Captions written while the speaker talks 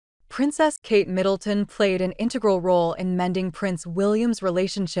Princess Kate Middleton played an integral role in mending Prince William's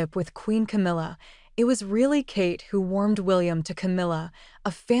relationship with Queen Camilla. It was really Kate who warmed William to Camilla, a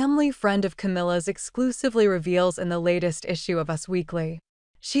family friend of Camilla's exclusively reveals in the latest issue of Us Weekly.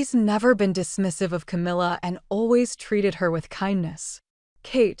 She's never been dismissive of Camilla and always treated her with kindness.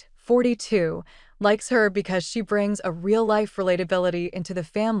 Kate, 42, likes her because she brings a real-life relatability into the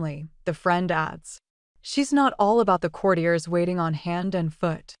family, the friend adds. She's not all about the courtiers waiting on hand and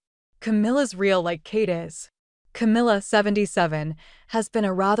foot. Camilla's real like Kate is. Camilla, 77, has been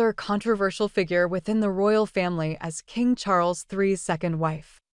a rather controversial figure within the royal family as King Charles III's second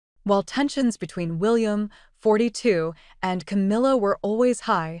wife. While tensions between William, 42, and Camilla were always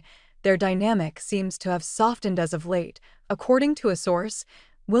high, their dynamic seems to have softened as of late. According to a source,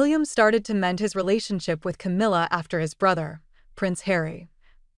 William started to mend his relationship with Camilla after his brother, Prince Harry,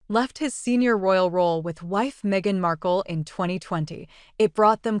 left his senior royal role with wife Meghan Markle in 2020. It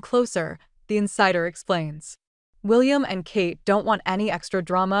brought them closer, the insider explains. William and Kate don't want any extra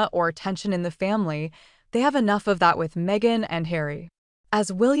drama or tension in the family. They have enough of that with Meghan and Harry.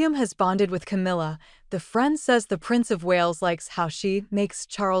 As William has bonded with Camilla, the friend says the Prince of Wales likes how she makes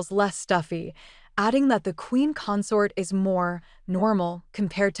Charles less stuffy, adding that the Queen consort is more normal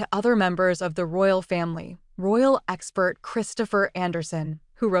compared to other members of the royal family. Royal expert Christopher Anderson,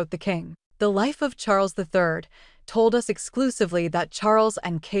 who wrote The King, The Life of Charles III, told us exclusively that Charles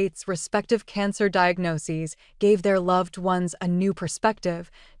and Kate's respective cancer diagnoses gave their loved ones a new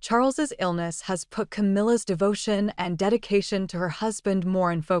perspective. Charles's illness has put Camilla's devotion and dedication to her husband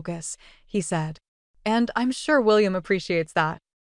more in focus, he said. And I'm sure William appreciates that.